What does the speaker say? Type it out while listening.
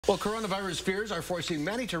Well, coronavirus fears are forcing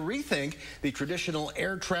many to rethink the traditional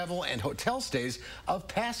air travel and hotel stays of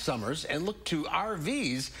past summers and look to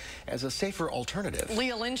RVs as a safer alternative.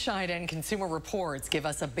 Leah Lynchide and Consumer Reports give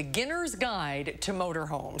us a beginner's guide to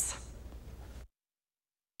motorhomes.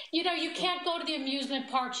 You know, you can't go to the amusement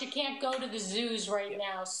parks, you can't go to the zoos right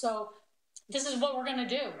now, so this is what we're going to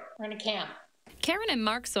do. We're going to camp. Karen and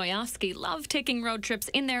Mark Soyofsky love taking road trips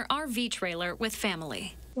in their RV trailer with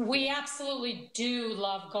family. We absolutely do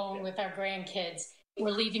love going with our grandkids.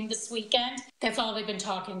 We're leaving this weekend. That's all they've been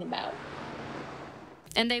talking about.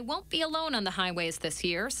 And they won't be alone on the highways this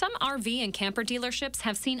year. Some RV and camper dealerships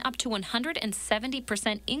have seen up to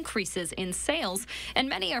 170% increases in sales, and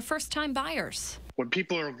many are first-time buyers. When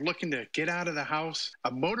people are looking to get out of the house,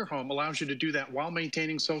 a motorhome allows you to do that while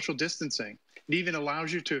maintaining social distancing. It even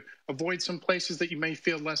allows you to avoid some places that you may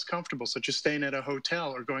feel less comfortable, such as staying at a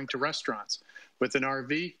hotel or going to restaurants. With an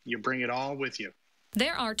RV, you bring it all with you.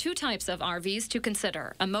 There are two types of RVs to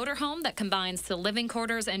consider: a motorhome that combines the living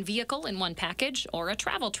quarters and vehicle in one package, or a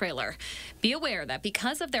travel trailer. Be aware that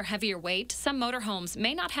because of their heavier weight, some motorhomes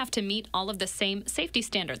may not have to meet all of the same safety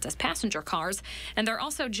standards as passenger cars, and they're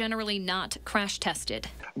also generally not crash tested.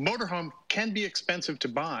 A motorhome can be expensive to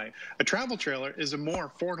buy. A travel trailer is a more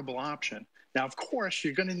affordable option. Now, of course,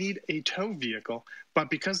 you're going to need a tow vehicle, but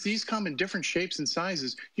because these come in different shapes and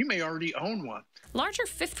sizes, you may already own one. Larger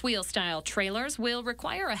fifth-wheel style trailers will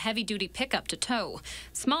require a heavy-duty pickup to tow.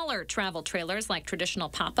 Smaller travel trailers like traditional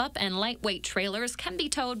pop-up and lightweight trailers can be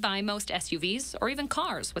towed by most SUVs or even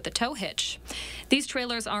cars with a tow hitch. These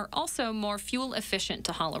trailers are also more fuel efficient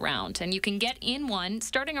to haul around, and you can get in one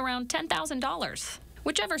starting around $10,000.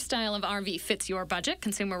 Whichever style of RV fits your budget,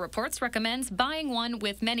 Consumer Reports recommends buying one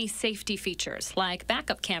with many safety features like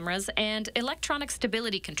backup cameras and electronic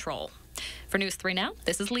stability control. For News 3 Now,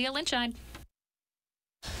 this is Leah Lynchide.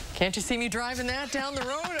 Can't you see me driving that down the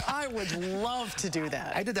road? I would love to do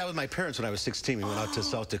that. I did that with my parents when I was 16. We went out to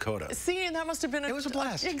South Dakota. See, and that must have been It was a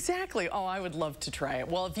blast. Exactly. Oh, I would love to try it.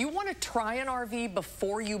 Well, if you want to try an RV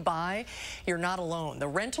before you buy, you're not alone. The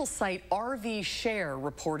rental site RV Share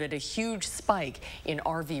reported a huge spike in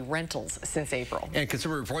RV rentals since April. And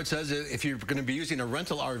Consumer Reports says if you're going to be using a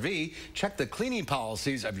rental RV, check the cleaning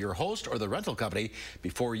policies of your host or the rental company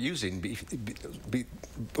before using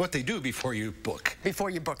what they do before you book.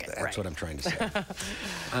 Before you book it. That's what I'm trying to say.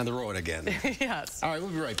 On the road again. Yes. All right, we'll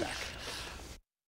be right back.